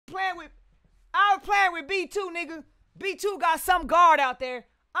stop playing with B2, nigga. B2 got some guard out there.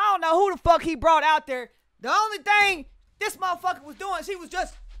 I don't know who the fuck he brought out there. The only thing this motherfucker was doing, she was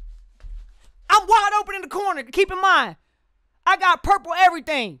just, I'm wide open in the corner. Keep in mind, I got purple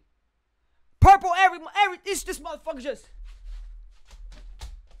everything. Purple this motherfucker just.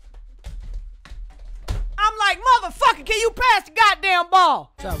 I'm like, motherfucker, can you pass the goddamn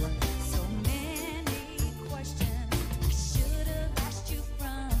ball? What's up, man? So many questions. I should have asked you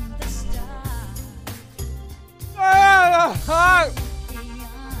from the start. Beyond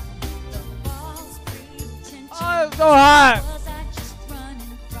the false pretension. Oh, it's so hot. Was I just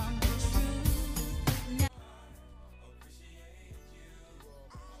running from the truth?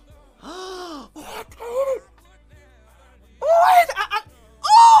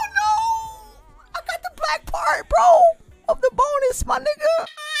 Oh no! I got the black part, bro, of the bonus, my nigga.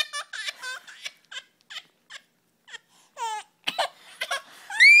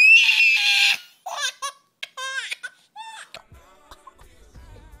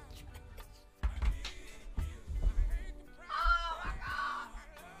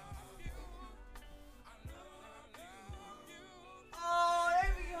 Oh, they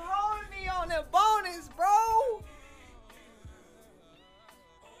be holding me on the bonus, bro.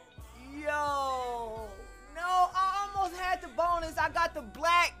 Yo, no, I almost had the bonus. I got the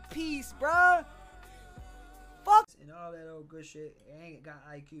black piece, bruh. Fuck. And all that old good shit. It ain't got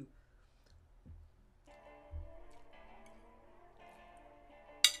IQ.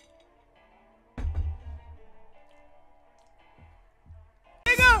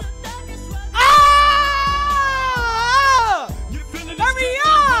 Nigga. Ah! Hurry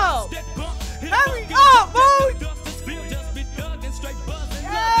up! Hurry up, boy!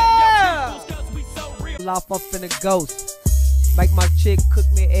 Off up in the ghost. Make my chick cook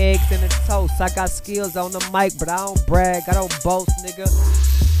me eggs and a toast. I got skills on the mic, but I don't brag, I don't boast, nigga.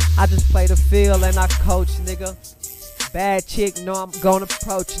 I just play the field and I coach, nigga. Bad chick, know I'm gonna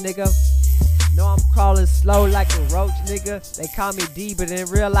approach, nigga. Know I'm crawling slow like a roach, nigga. They call me D, but in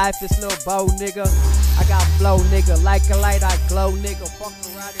real life it's Lil Bo, nigga. I got flow, nigga. Like a light, I glow, nigga. Fuck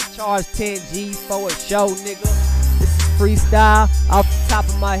around and charge 10 G's for a show, nigga. Freestyle off the top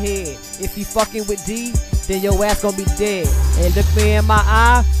of my head. If you fucking with D, then your ass gonna be dead. And look me in my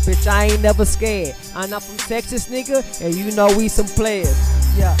eye, bitch, I ain't never scared. I'm not from Texas, nigga, and you know we some players.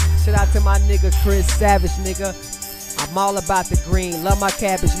 Yeah, shout out to my nigga Chris Savage, nigga. I'm all about the green, love my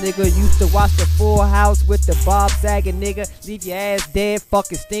cabbage, nigga. Used to watch the Full House with the Bob Saget, nigga. Leave your ass dead,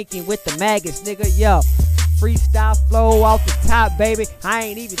 fucking stinking with the maggots, nigga. Yo, freestyle flow off the top, baby. I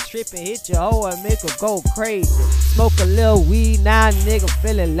ain't even tripping. Hit your hoe and make her go crazy. Smoke a little weed, now nigga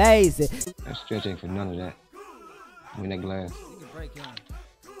feeling lazy. That stretch ain't for none of that. I mean that glass. You can break in.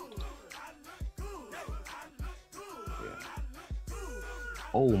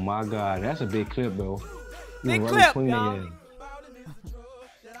 Oh my god, that's a big clip, bro. Big right clip, between y'all. the-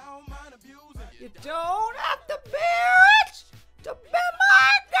 You don't have to be rich to be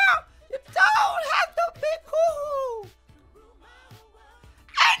my girl. You don't have to be cool.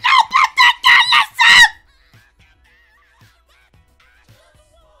 Ain't no better than listen.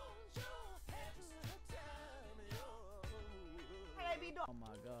 Oh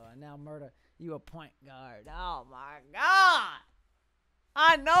my god, now Murder, you a point guard. Oh my god.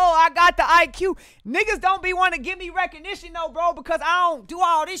 I know I got the IQ. Niggas don't be wanting to give me recognition though, bro, because I don't do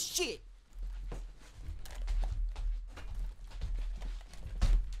all this shit.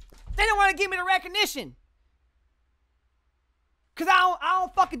 They don't want to give me the recognition. Cause I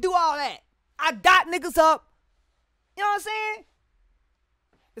don't fucking do all that. I dot niggas up. You know what I'm saying?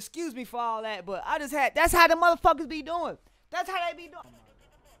 Excuse me for all that, but I just had, that's how the motherfuckers be doing. That's how they be doing.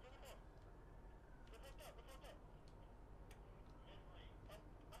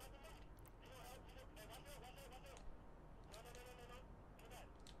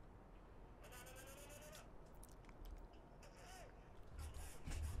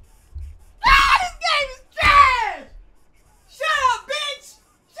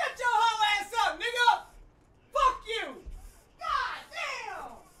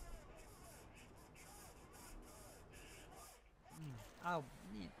 Oh,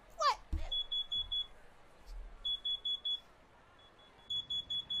 what?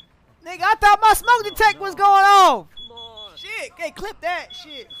 Nigga, I thought my smoke detector was going off. Shit, hey, clip that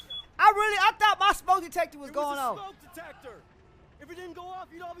shit. I thought my smoke detector was going off. Smoke detector. If it didn't go off,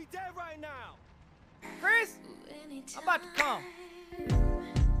 you'd all be dead right now. Chris, I'm about to come.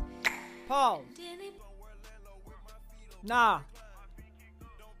 Pause. Nah.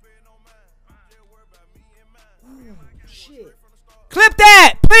 Ooh, shit. Clip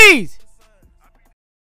that, please.